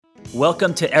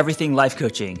Welcome to Everything Life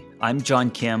Coaching. I'm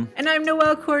John Kim. And I'm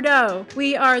Noelle Cordeau.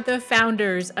 We are the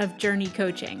founders of Journey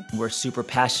Coaching. We're super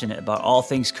passionate about all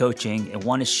things coaching and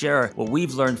want to share what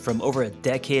we've learned from over a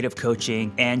decade of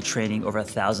coaching and training over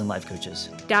 1,000 life coaches.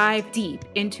 Dive deep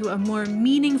into a more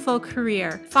meaningful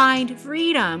career, find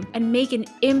freedom, and make an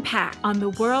impact on the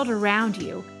world around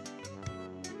you.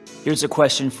 Here's a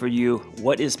question for you.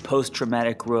 What is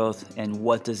post-traumatic growth and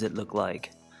what does it look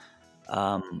like?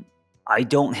 I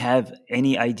don't have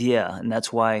any idea, and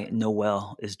that's why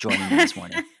Noelle is joining me this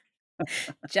morning.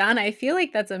 John, I feel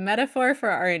like that's a metaphor for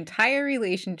our entire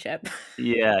relationship.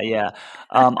 Yeah.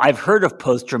 I've heard of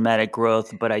post-traumatic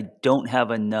growth, but I don't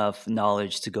have enough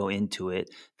knowledge to go into it.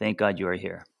 Thank God you are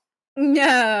here.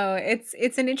 No,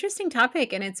 it's an interesting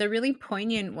topic and it's a really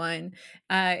poignant one,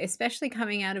 especially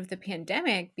coming out of the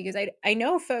pandemic because I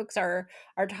know folks are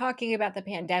talking about the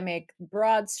pandemic,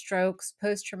 broad strokes,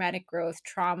 post-traumatic growth,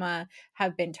 trauma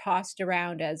have been tossed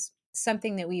around as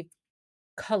something that we've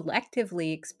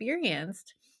collectively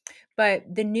experienced. But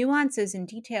the nuances and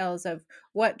details of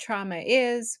what trauma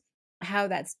is, how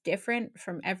that's different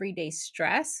from everyday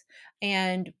stress,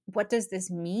 and what does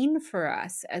this mean for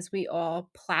us as we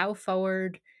all plow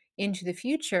forward into the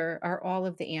future are all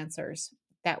of the answers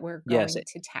that we're Yes, going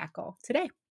to tackle today.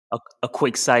 a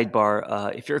quick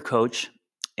sidebar, if you're a coach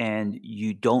and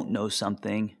you don't know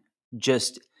something,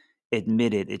 just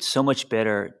admit it. It's so much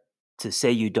better to say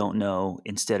you don't know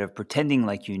instead of pretending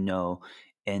like you know,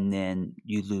 and then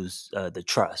you lose the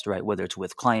trust, right? Whether it's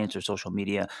with clients or social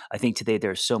media. I think today there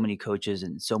are so many coaches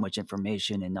and so much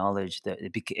information and knowledge that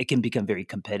it can become very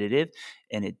competitive,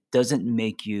 and it doesn't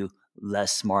make you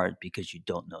less smart because you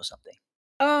don't know something.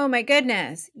 Oh my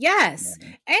goodness. Yeah, Yes.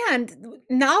 And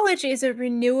knowledge is a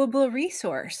renewable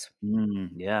resource.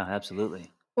 yeah,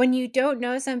 absolutely. When you don't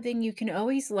know something, you can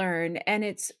always learn. And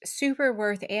it's super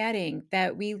worth adding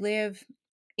that we live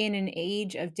in an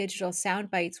age of digital sound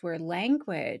bites where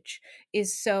language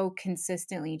is so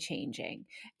consistently changing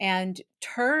and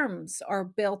terms are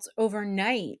built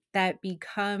overnight that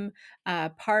become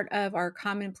part of our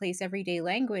commonplace everyday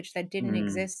language that didn't Mm,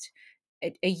 exist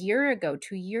a year ago,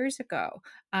 2 years ago.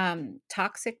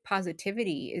 Toxic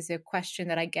positivity is a question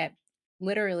that I get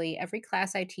literally every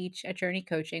class I teach at Journey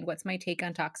Coaching. What's my take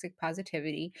on toxic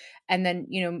positivity? And then,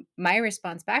 my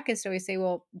response back is to always say,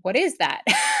 well, what is that?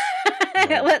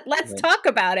 right, Let's right. talk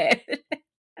about it.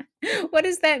 What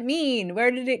does that mean? Where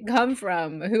did it come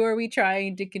from? Who are we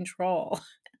trying to control?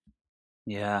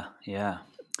 Yeah.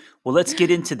 Well, let's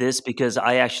get into this because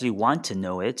I actually want to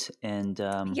know it, and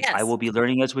I Yes. will be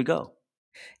learning as we go.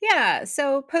 Yeah.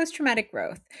 So post traumatic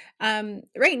growth.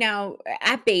 Right now,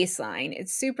 at baseline,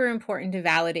 it's super important to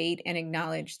validate and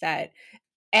acknowledge that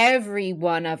every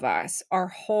one of us are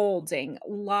holding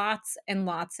lots and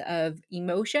lots of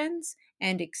emotions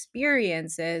and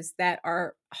experiences that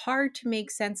are hard to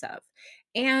make sense of.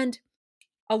 And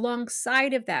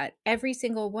alongside of that, every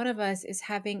single one of us is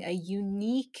having a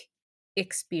unique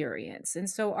experience. And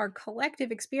so our collective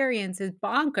experience is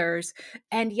bonkers.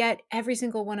 And yet, every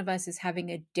single one of us is having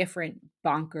a different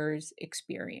bonkers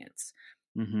experience.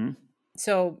 Hmm.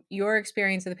 So, your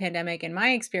experience of the pandemic and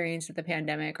my experience of the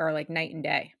pandemic are like night and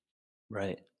day.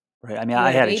 Right, right. I mean, You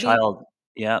I had a had a baby? child.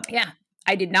 Yeah, Yeah,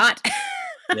 I did not.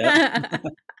 yep,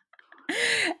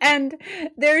 And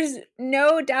there's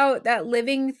no doubt that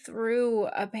living through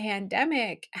a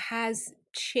pandemic has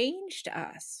changed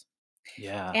us.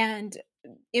 yeah. And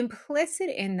implicit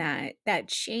in that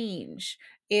change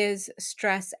is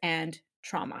stress and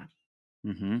trauma.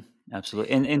 Hmm.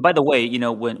 Absolutely. And by the way,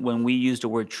 when we use the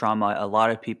word trauma, a lot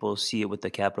of people see it with the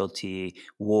capital T,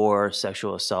 war,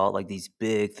 sexual assault, like these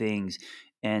big things,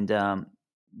 and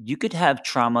you could have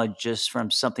trauma just from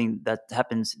something that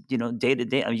happens, day to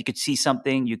day. I mean, you could see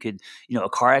something, you could, a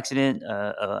car accident,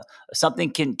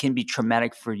 something can be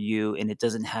traumatic for you, and it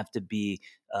doesn't have to be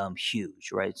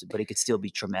huge, right? But it could still be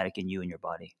traumatic in you and your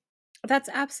body. That's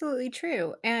absolutely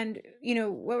true. And,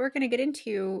 what we're going to get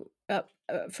into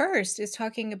first is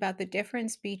talking about the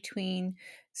difference between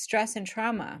stress and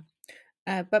trauma.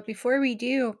 But before we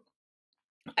do,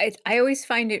 I always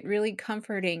find it really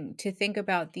comforting to think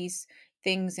about these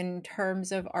things in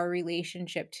terms of our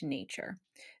relationship to nature.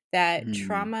 That Mm,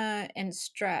 trauma and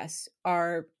stress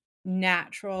are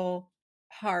natural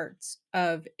parts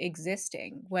of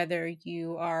existing, whether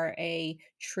you are a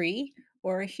tree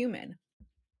or a human.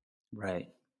 right.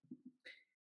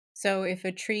 So if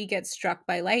a tree gets struck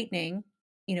by lightning,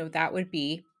 that would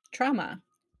be trauma.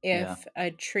 Yeah. If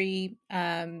a tree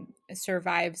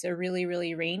survives a really,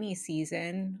 really rainy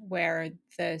season where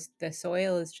the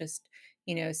soil is just,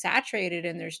 saturated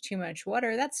and there's too much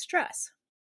water, that's stress.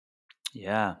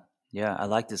 Yeah. Yeah, I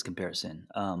like this comparison.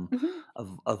 Mhm.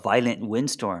 A violent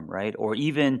windstorm, right? Or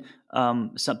even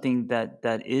something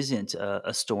that isn't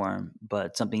a storm,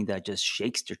 but something that just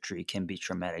shakes the tree can be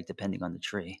traumatic depending on the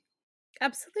tree.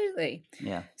 Absolutely.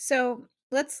 Yeah. So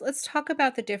let's talk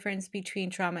about the difference between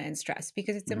trauma and stress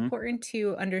because it's Hmm. important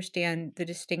to understand the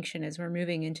distinction as we're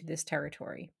moving into this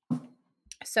territory.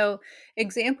 So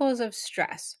examples of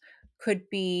stress could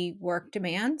be work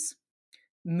demands,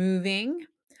 moving,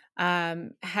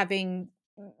 having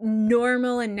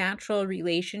normal and natural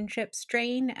relationship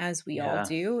strain, as we all Yeah.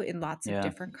 do in lots of Yeah.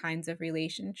 different kinds of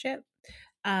relationship,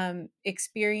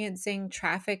 experiencing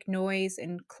traffic noise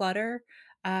and clutter.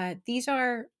 These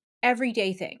are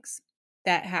everyday things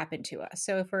that happen to us.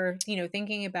 So if we're,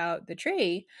 thinking about the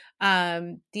tree,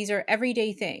 these are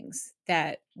everyday things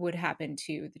that would happen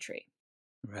to the tree.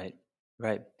 Right.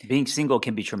 Right. Being single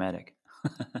can be traumatic.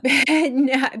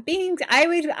 No,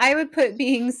 I would put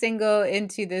being single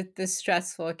into the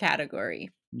stressful category,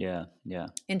 Yeah. Yeah.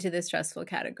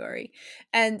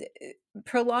 and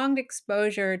prolonged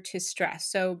exposure to stress,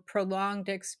 so prolonged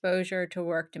exposure to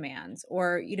work demands,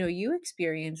 or you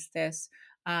experienced this.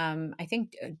 I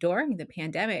think during the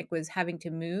pandemic was having to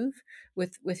move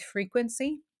with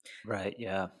frequency. Right.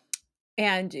 Yeah.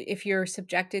 And if you're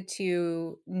subjected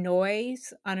to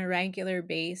noise on a regular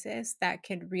basis, that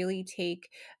can really take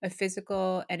a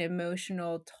physical and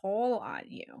emotional toll on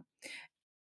you.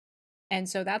 And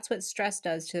so that's what stress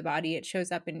does to the body. It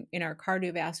shows up in our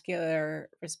cardiovascular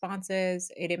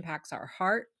responses, it impacts our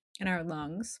heart and our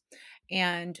lungs.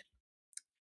 And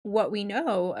what we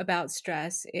know about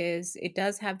stress is it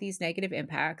does have these negative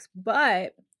impacts,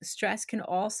 but stress can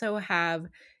also have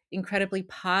incredibly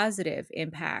positive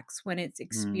impacts when it's Mm,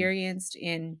 experienced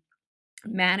in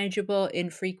manageable,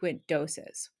 infrequent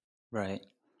doses. right.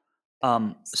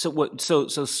 So what? So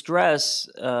stress.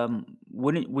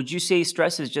 Wouldn't would you say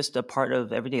stress is just a part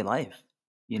of everyday life?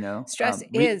 You know, Stress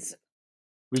is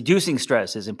reducing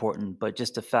stress is important, but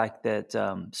just the fact that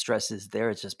stress is there,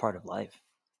 it's just part of life.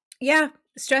 Yeah,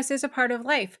 stress is a part of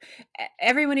life.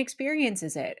 Everyone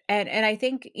experiences it. And I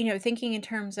think, thinking in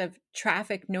terms of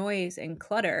traffic noise and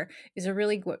clutter is a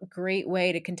really great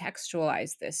way to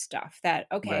contextualize this stuff that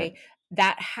Right. okay,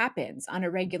 that happens on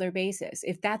a regular basis.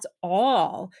 If that's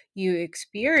all you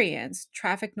experience,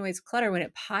 traffic noise clutter when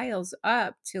it piles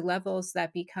up to levels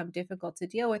that become difficult to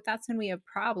deal with, that's when we have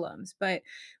problems. But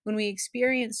when we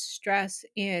experience stress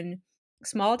in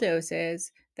small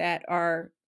doses that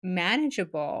are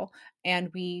manageable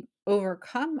and we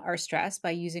overcome our stress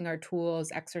by using our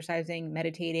tools, exercising,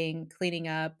 meditating, cleaning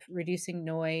up, reducing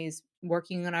noise,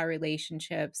 working on our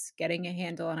relationships, getting a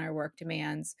handle on our work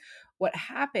demands. What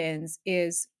happens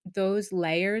is those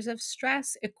layers of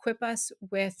stress equip us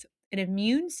with an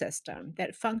immune system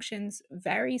that functions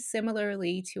very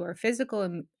similarly to our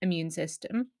physical immune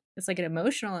system. It's like an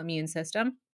emotional immune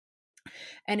system,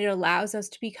 and it allows us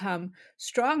to become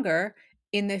stronger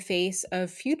in the face of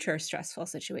future stressful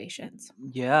situations.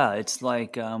 Yeah, it's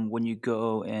like when you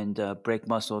go and break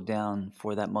muscle down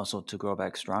for that muscle to grow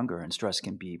back stronger, and stress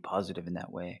can be positive in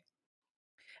that way.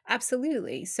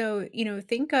 Absolutely. So,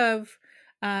 think of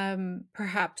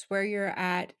perhaps where you're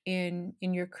at in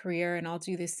your career, and I'll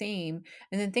do the same.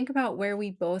 And then think about where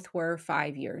we both were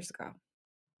 5 years ago.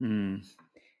 Mm,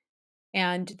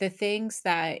 And the things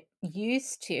that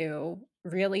used to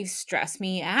really stress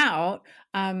me out,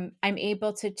 I'm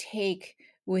able to take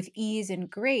with ease and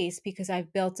grace because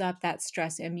I've built up that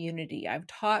stress immunity. I've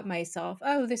taught myself,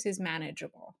 oh, this is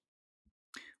manageable.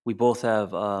 we both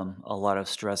have a lot of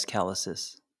stress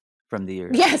calluses from the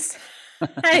years. Yes.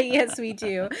 Yes, we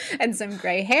do. And some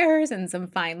gray hairs and some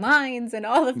fine lines and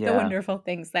all of the Yeah. wonderful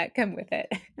things that come with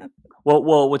it.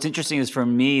 Well, what's interesting is for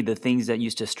me, the things that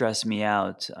used to stress me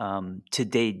out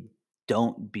today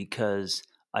don't because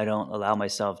I don't allow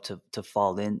myself to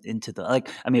fall into the like.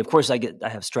 I mean, of course, I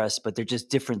have stress, but they're just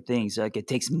different things. Like it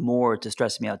takes more to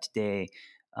stress me out today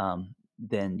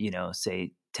than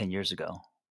say 10 years ago.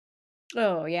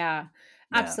 Oh, yeah.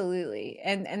 Yeah, Absolutely.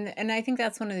 And I think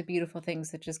that's one of the beautiful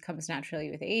things that just comes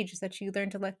naturally with age is that you learn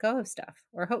to let go of stuff,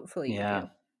 or hopefully you yeah, do.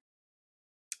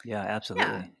 yeah, Yeah,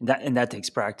 absolutely. And that takes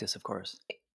practice, of course.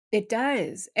 it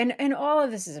does. And all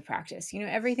of this is a practice.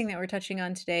 Everything that we're touching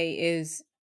on today is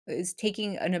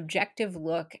taking an objective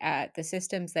look at the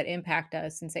systems that impact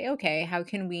us and say, okay, how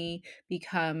can we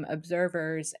become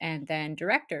observers and then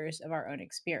directors of our own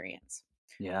experience?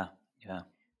 Yeah, yeah.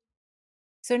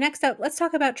 So, next up, let's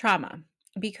talk about trauma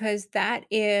because that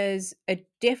is a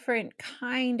different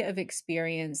kind of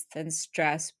experience than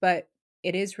stress, but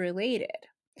it is related.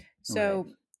 Right.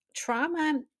 So,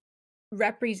 trauma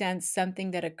represents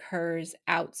something that occurs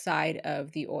outside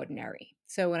of the ordinary.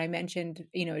 So when I mentioned,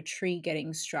 a tree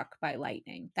getting struck by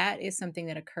lightning, that is something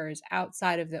that occurs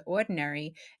outside of the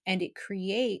ordinary, and it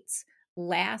creates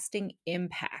lasting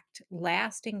impact,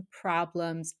 lasting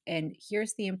problems. And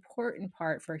here's the important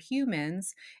part for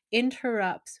humans: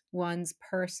 interrupts one's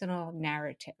personal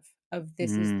narrative of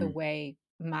this is the Mm. way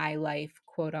my life,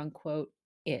 quote unquote,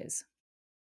 is.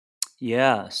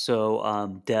 Yeah.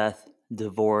 So death,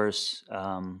 divorce,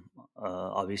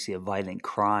 obviously a violent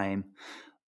crime,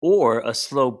 or a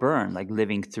slow burn, like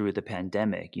living through the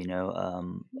pandemic.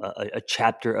 A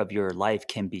chapter of your life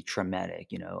can be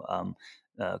traumatic.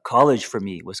 College for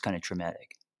me was kind of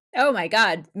traumatic. Oh my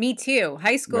God, me too.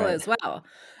 High school Right. as well.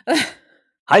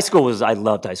 High school was I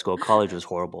loved high school. College was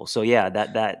horrible. So yeah,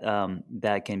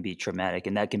 that can be traumatic,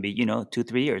 and that can be 2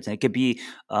 3 years, and it could be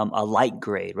a light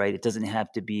grade, right? It doesn't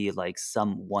have to be like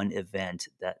some one event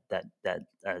that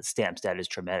stamps that as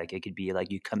traumatic. It could be like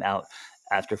you come out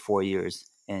after 4 years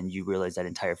and you realize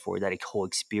that whole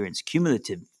experience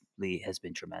cumulatively has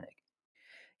been traumatic.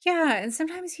 Yeah, and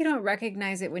sometimes you don't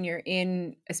recognize it when you're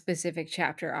in a specific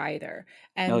chapter either.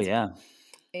 Oh And yeah.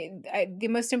 the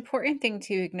most important thing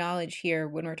to acknowledge here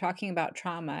when we're talking about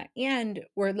trauma and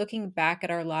we're looking back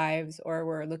at our lives, or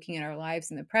we're looking at our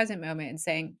lives in the present moment and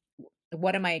saying,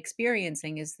 what am I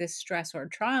experiencing? Is this stress or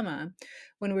trauma?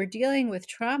 When we're dealing with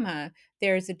trauma,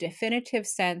 there's a definitive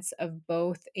sense of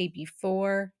both a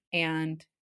before and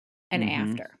an Hmm.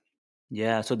 after.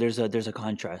 Yeah. So there's a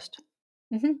contrast.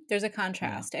 There's a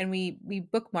Yeah. contrast, and we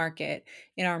bookmark it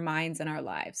in our minds and our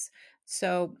lives.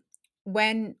 So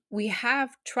when we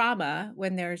have trauma,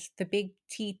 when there's the big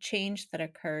T change that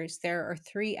occurs, there are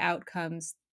three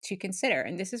outcomes to consider,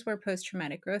 and this is where post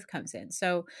traumatic growth comes in.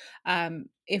 So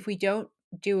if we don't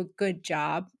do a good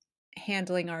job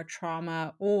handling our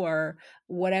trauma, or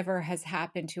whatever has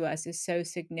happened to us is so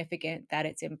significant that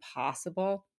it's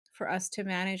impossible for us to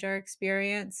manage our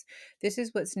experience, this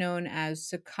is what's known as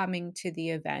succumbing to the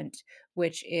event,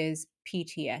 which is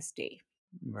PTSD.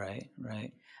 Right.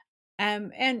 Right.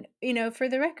 And for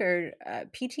the record,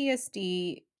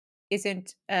 PTSD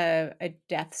isn't a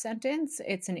death sentence;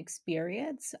 it's an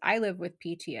experience. I live with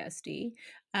PTSD,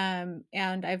 and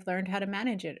I've learned how to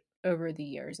manage it over the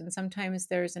years. And sometimes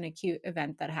there's an acute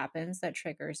event that happens that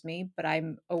triggers me, but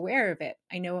I'm aware of it.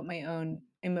 I know what my own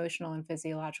emotional and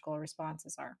physiological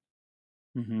responses are.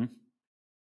 Hmm.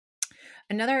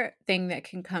 Another thing that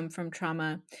can come from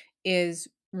trauma is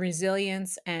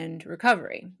resilience and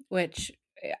recovery, which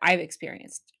I've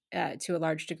experienced to a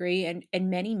large degree, and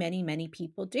many, many, many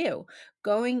people do.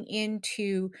 Going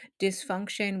into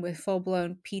dysfunction with full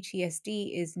blown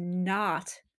PTSD is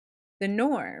not the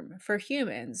norm for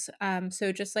humans.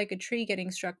 So just like a tree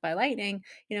getting struck by lightning,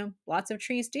 lots of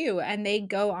trees do, and they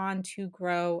go on to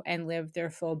grow and live their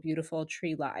full, beautiful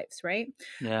tree lives, right?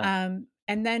 Yeah.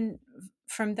 And then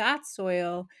from that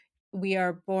soil, we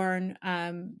are born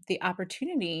the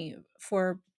opportunity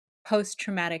for post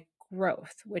traumatic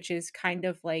growth, which is kind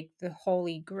of like the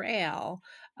holy grail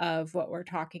of what we're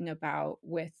talking about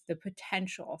with the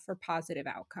potential for positive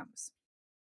outcomes.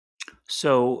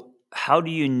 So how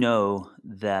do you know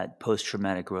that post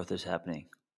traumatic growth is happening?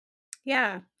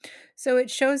 Yeah. So it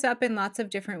shows up in lots of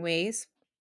different ways.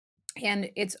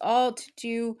 And it's all to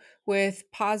do with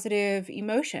positive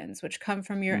emotions, which come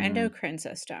from your Mm, endocrine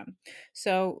system.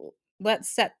 So let's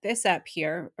set this up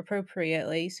here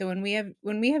appropriately. So when we have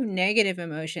negative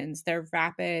emotions, they're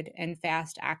rapid and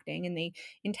fast acting, and they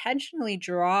intentionally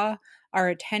draw our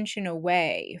attention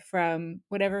away from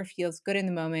whatever feels good in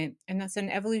the moment. And that's an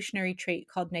evolutionary trait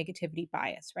called negativity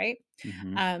bias, right?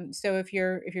 mhm. So if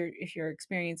you're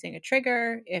experiencing a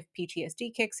trigger, if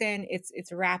PTSD kicks in, it's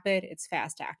rapid, it's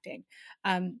fast acting.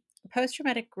 um, Post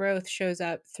traumatic growth shows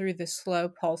up through the slow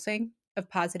pulsing of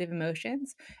positive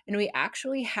emotions, and we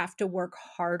actually have to work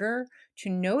harder to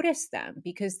notice them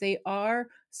because they are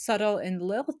subtle and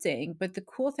lilting. But the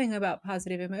cool thing about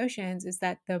positive emotions is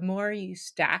that the more you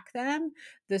stack them,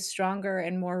 the stronger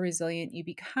and more resilient you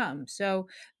become. So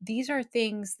these are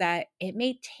things that it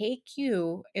may take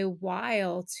you a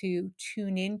while to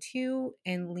tune into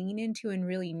and lean into and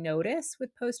really notice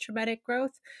with post traumatic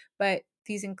growth. But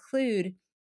these include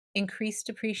increased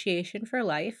appreciation for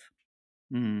life,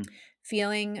 Mm.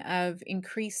 feeling of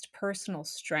increased personal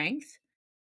strength,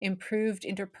 improved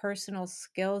interpersonal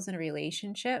skills and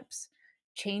relationships,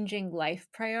 changing life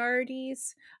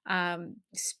priorities,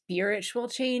 spiritual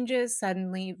changes,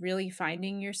 suddenly really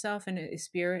finding yourself in a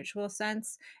spiritual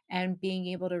sense, and being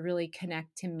able to really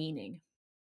connect to meaning.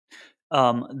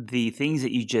 The things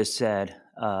that you just said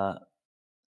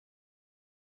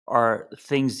are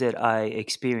things that I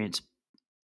experience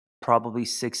probably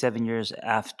 6, 7 years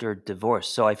after divorce.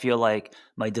 So I feel like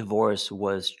my divorce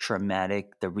was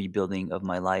traumatic, the rebuilding of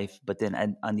my life, but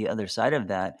then on the other side of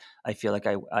that, I feel like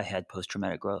I had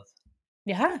post-traumatic growth.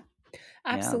 Yeah.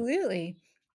 Yeah. Absolutely.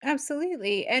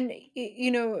 Absolutely. And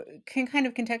can kind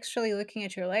of contextually looking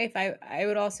at your life, I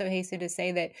would also hasten to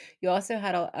say that you also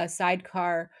had a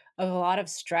sidecar of a lot of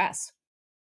stress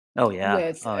Oh, yeah.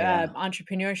 with Oh, yeah.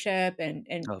 entrepreneurship and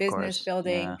Of business course.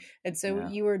 building. Yeah. And so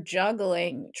Yeah. you were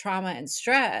juggling trauma and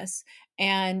stress,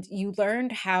 and you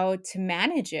learned how to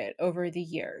manage it over the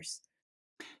years.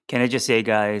 Can I just say,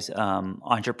 guys,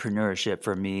 entrepreneurship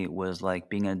for me was like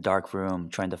being in a dark room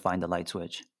trying to find the light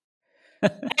switch.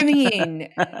 I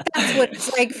mean, that's what it's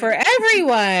like for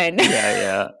everyone. Yeah,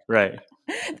 yeah, right.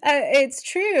 It's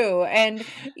true, and,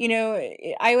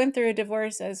 I went through a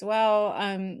divorce as well.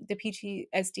 The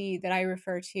PTSD that I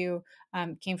refer to,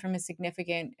 came from a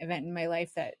significant event in my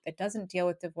life that doesn't deal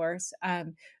with divorce,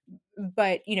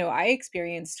 but, I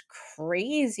experienced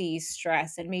crazy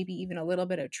stress and maybe even a little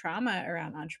bit of trauma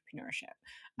around entrepreneurship,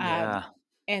 um, Yeah.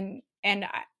 and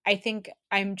I think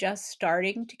I'm just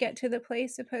starting to get to the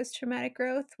place of post-traumatic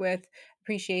growth with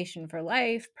appreciation for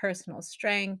life, personal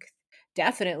strength,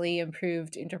 definitely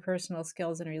improved interpersonal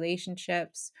skills and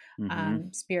relationships, Mhm.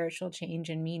 spiritual change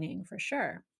and meaning for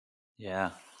sure.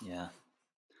 Yeah, yeah.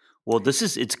 Well,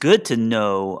 it's good to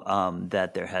know,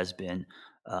 that there has been,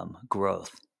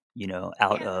 growth,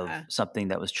 out of Yeah. something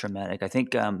that was traumatic. I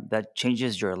think, that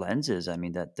changes your lenses. I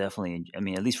mean, that definitely I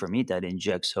mean, at least for me, that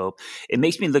injects hope. It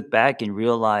makes me look back and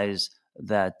realize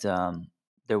that,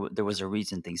 there was a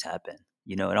reason things happen.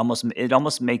 It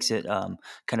almost makes it,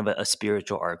 kind of a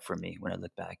spiritual arc for me when I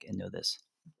look back and know this.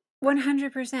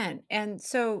 100%. And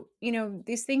so,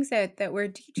 these things that we're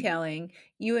detailing,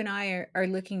 you and I are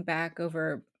looking back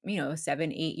over, a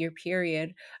 7, 8 year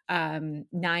period, 9,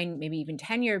 maybe even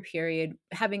 10-year period,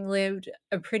 having lived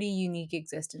a pretty unique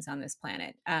existence on this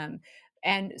planet.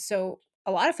 And so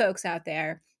a lot of folks out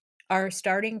there are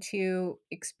starting to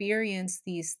experience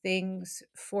these things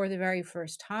for the very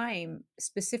first time,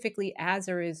 specifically as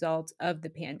a result of the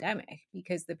pandemic,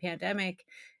 because the pandemic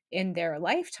in their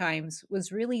lifetimes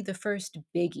was really the first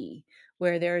biggie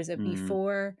where there's a Mm,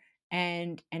 before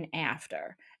and an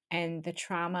after. And the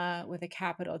trauma with a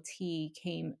capital T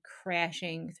came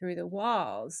crashing through the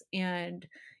walls. And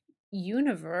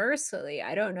universally,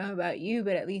 I don't know about you,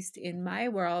 but at least in my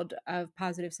world of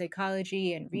positive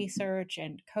psychology and research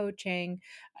and coaching,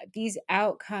 these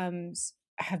outcomes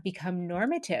have become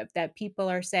normative that people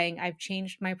are saying, I've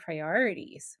changed my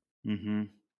priorities.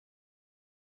 mhm.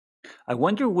 I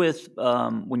wonder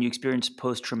when you experience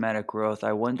post traumatic growth,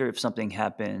 I wonder if something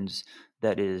happens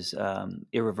that is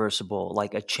irreversible,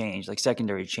 like a change, like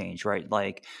secondary change, right?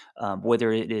 Like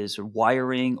whether it is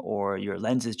wiring or your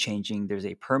lens is changing, there's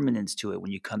a permanence to it.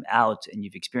 When you come out and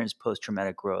you've experienced post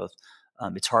traumatic growth,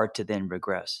 it's hard to then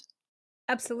regress.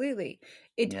 Absolutely.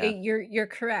 Yeah. You're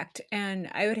correct, and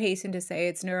I would hasten to say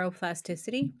it's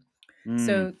neuroplasticity. Mm,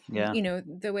 So, yeah.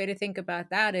 the way to think about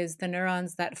that is the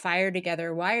neurons that fire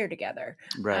together wire together.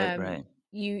 Right. Um, Right.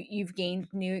 you've gained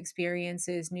new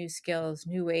experiences, new skills,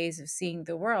 new ways of seeing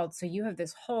the world. So you have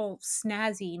this whole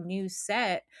snazzy new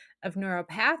set of neural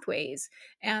pathways,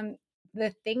 and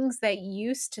the things that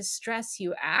used to stress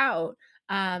you out,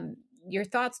 um, your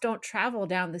thoughts don't travel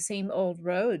down the same old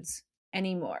roads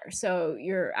anymore. So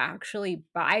you're actually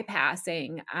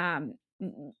bypassing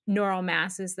neural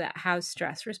masses that house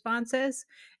stress responses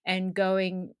and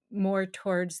going more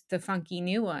towards the funky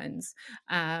new ones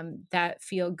that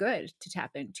feel good to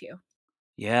tap into.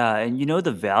 Yeah, and you know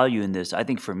the value in this, I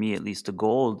think for me at least, the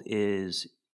gold is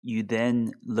you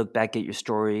then look back at your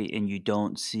story and you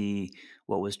don't see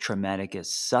what was traumatic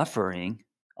as suffering,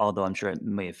 although I'm sure it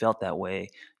may have felt that way.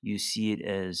 You see it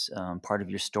as part of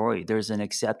your story. There's an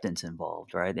acceptance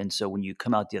involved, right? And so when you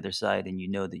come out the other side and you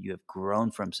know that you have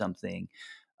grown from something,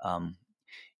 um,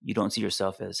 you don't see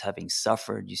yourself as having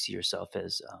suffered. You see yourself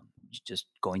as just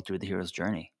going through the hero's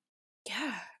journey.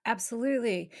 Yeah,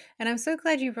 absolutely. And I'm so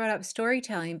glad you brought up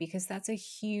storytelling because that's a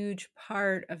huge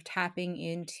part of tapping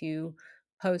into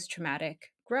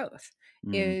post-traumatic growth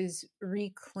Mm, is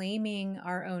reclaiming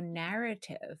our own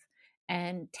narrative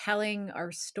and telling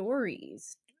our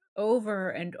stories over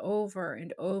and over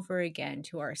and over again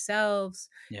to ourselves,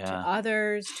 to yeah,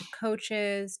 others, to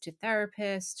coaches, to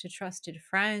therapists, to trusted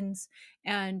friends.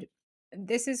 And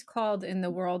this is called in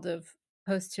the world of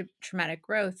post traumatic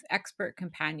growth expert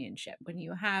companionship, when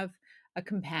you have a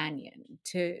companion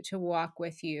to walk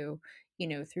with you,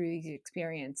 through these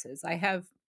experiences. I have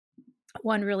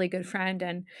one really good friend,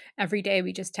 and every day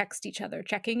we just text each other,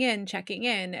 checking in.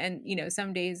 And,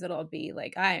 some days it'll be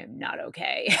like, I am not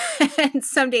okay. And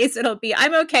some days it'll be,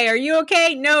 I'm okay. Are you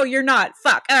okay? No, you're not.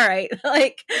 Fuck. All right.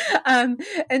 Um,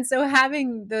 and so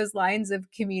having those lines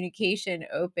of communication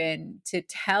open to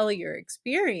tell your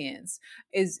experience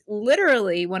is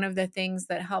literally one of the things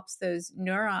that helps those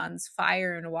neurons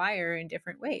fire and wire in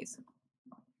different ways.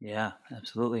 Yeah,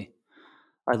 absolutely.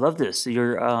 I love this.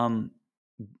 You're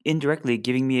indirectly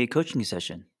giving me a coaching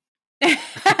session.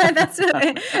 That's what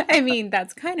I mean,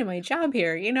 that's kind of my job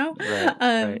here, you know? Right,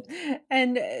 Um, right.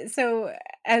 and so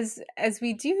as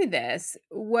we do this,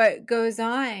 what goes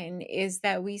on is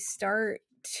that we start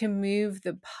to move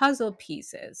the puzzle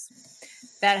pieces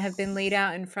that have been laid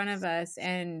out in front of us,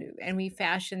 and we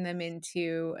fashion them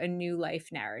into a new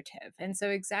life narrative. And so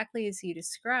exactly as you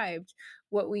described,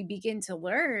 what we begin to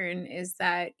learn is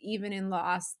that even in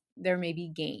loss there may be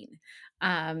gain.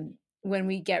 When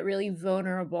we get really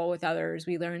vulnerable with others,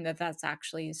 we learn that that's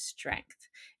actually a strength.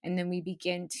 And then we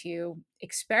begin to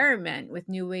experiment with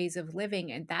new ways of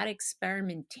living. And that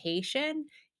experimentation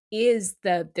is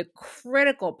the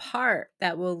critical part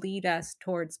that will lead us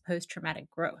towards post traumatic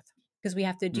growth, because we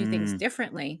have to do things Mm.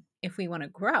 differently if we want to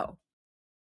grow.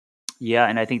 Yeah,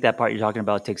 and I think that part you're talking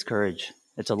about takes courage.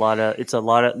 It's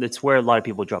where a lot of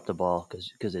people drop the ball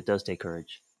because it does take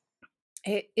courage.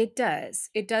 It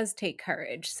does. It does take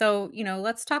courage. So,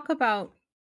 let's talk about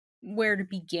where to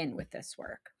begin with this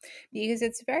work, because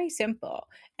it's very simple.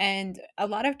 And a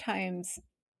lot of times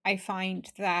I find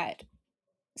that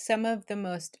some of the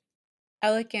most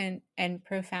elegant and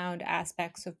profound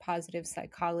aspects of positive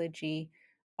psychology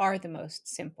are the most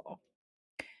simple.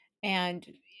 And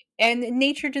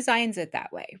nature designs it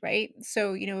that way, right?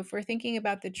 So, if we're thinking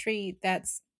about the tree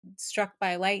that's struck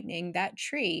by lightning, that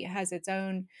tree has its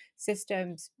own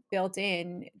systems built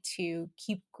in to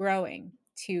keep growing,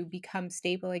 to become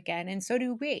stable again, and so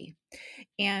do we.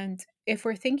 And if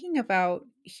we're thinking about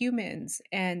humans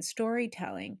and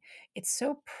storytelling, it's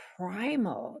so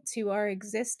primal to our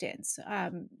existence.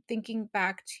 Thinking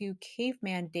back to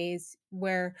caveman days,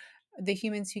 where the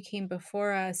humans who came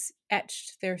before us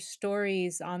etched their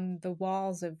stories on the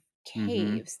walls of Mhm,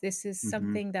 caves. This is mhm.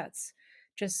 something that's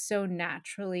just so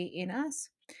naturally in us.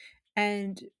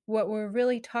 And what we're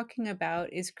really talking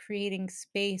about is creating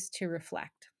space to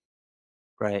reflect.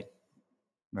 Right,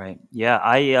 right. Yeah,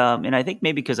 and I think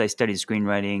maybe because I studied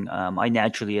screenwriting, I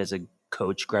naturally, as a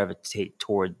coach, gravitate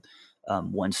toward,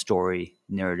 one story,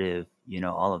 narrative,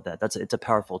 all of that. It's a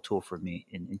powerful tool for me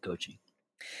in coaching.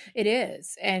 It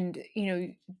is, and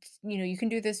you can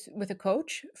do this with a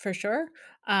coach for sure.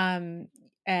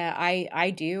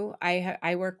 I do.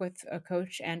 I work with a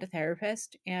coach and a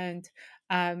therapist, and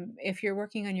if you're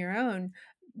working on your own,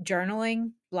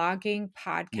 journaling, blogging,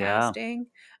 Yeah. podcasting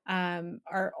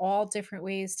are all different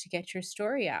ways to get your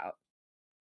story out.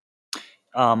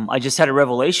 I just had a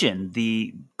revelation.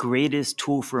 The greatest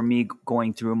tool for me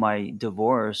going through my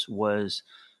divorce was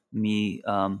me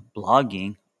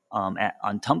blogging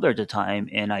on Tumblr at the time,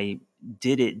 and I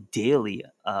did it daily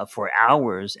for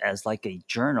hours as like a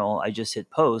journal. I just hit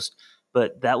post,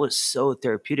 but that was so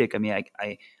therapeutic. I mean,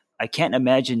 I can't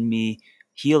imagine me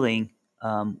healing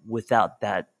without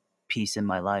that piece in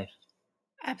my life.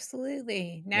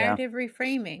 Absolutely. Yeah. Narrative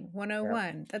reframing Yeah.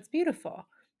 101. That's beautiful.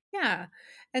 Yeah.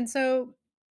 And so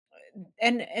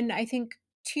and I think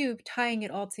too, tying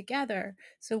it all together.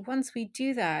 So once we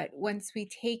do that, once we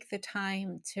take the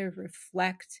time to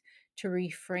reflect, to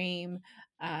reframe,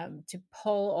 to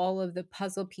pull all of the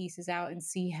puzzle pieces out and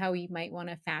see how we might want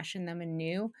to fashion them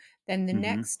anew, then the Hmm.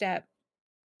 next step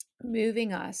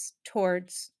moving us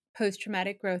towards post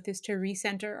traumatic growth is to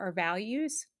recenter our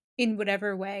values in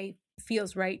whatever way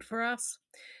feels right for us.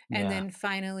 And Yeah. then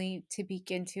finally, to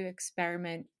begin to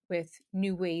experiment with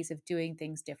new ways of doing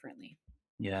things differently.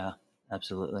 Yeah.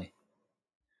 Absolutely.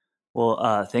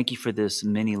 Well, thank you for this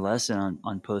mini lesson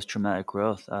on post traumatic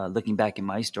growth. Looking back at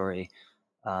my story,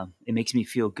 it makes me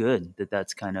feel good that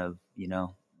that's kind of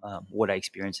what I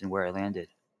experienced and where I landed.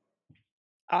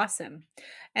 Awesome.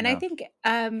 And I Yeah, think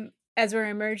as we're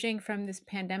emerging from this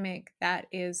pandemic, that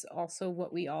is also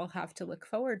what we all have to look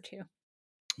forward to.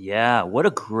 yeah. What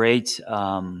a great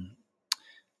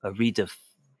a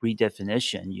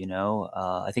redefinition.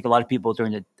 I think a lot of people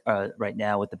during the right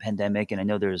now with the pandemic, and I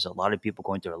know there's a lot of people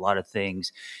going through a lot of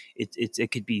things.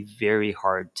 It could be very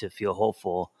hard to feel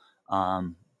hopeful,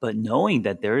 but knowing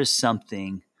that there is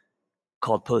something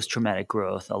called post-traumatic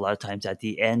growth a lot of times at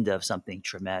the end of something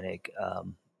traumatic,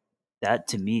 that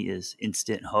to me is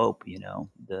instant hope.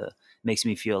 The makes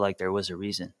me feel like there was a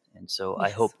reason, And so I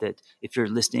Yes. hope that if you're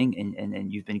listening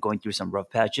and you've been going through some rough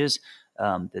patches,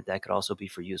 that could also be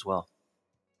for you as well.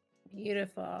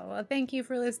 Beautiful. Well, thank you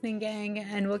for listening, gang,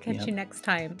 and we'll catch Yep. you next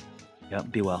time.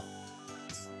 Yep. Be well.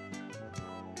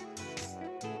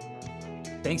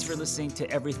 Thanks for listening to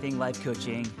Everything Life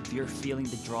Coaching. If you're feeling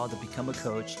the draw to become a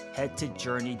coach, head to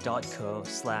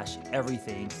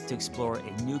journey.co/everything to explore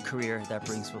a new career that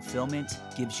brings fulfillment,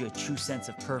 gives you a true sense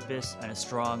of purpose, and a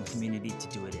strong community to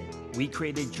do it in. We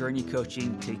created Journey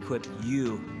Coaching to equip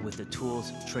you with the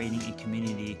tools, training, and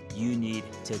community you need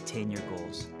to attain your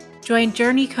goals. Join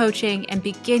Journey Coaching and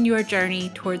begin your journey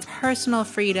towards personal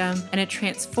freedom and a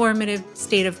transformative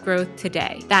state of growth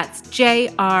today. That's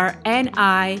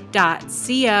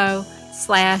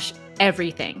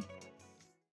JRNI.co/everything.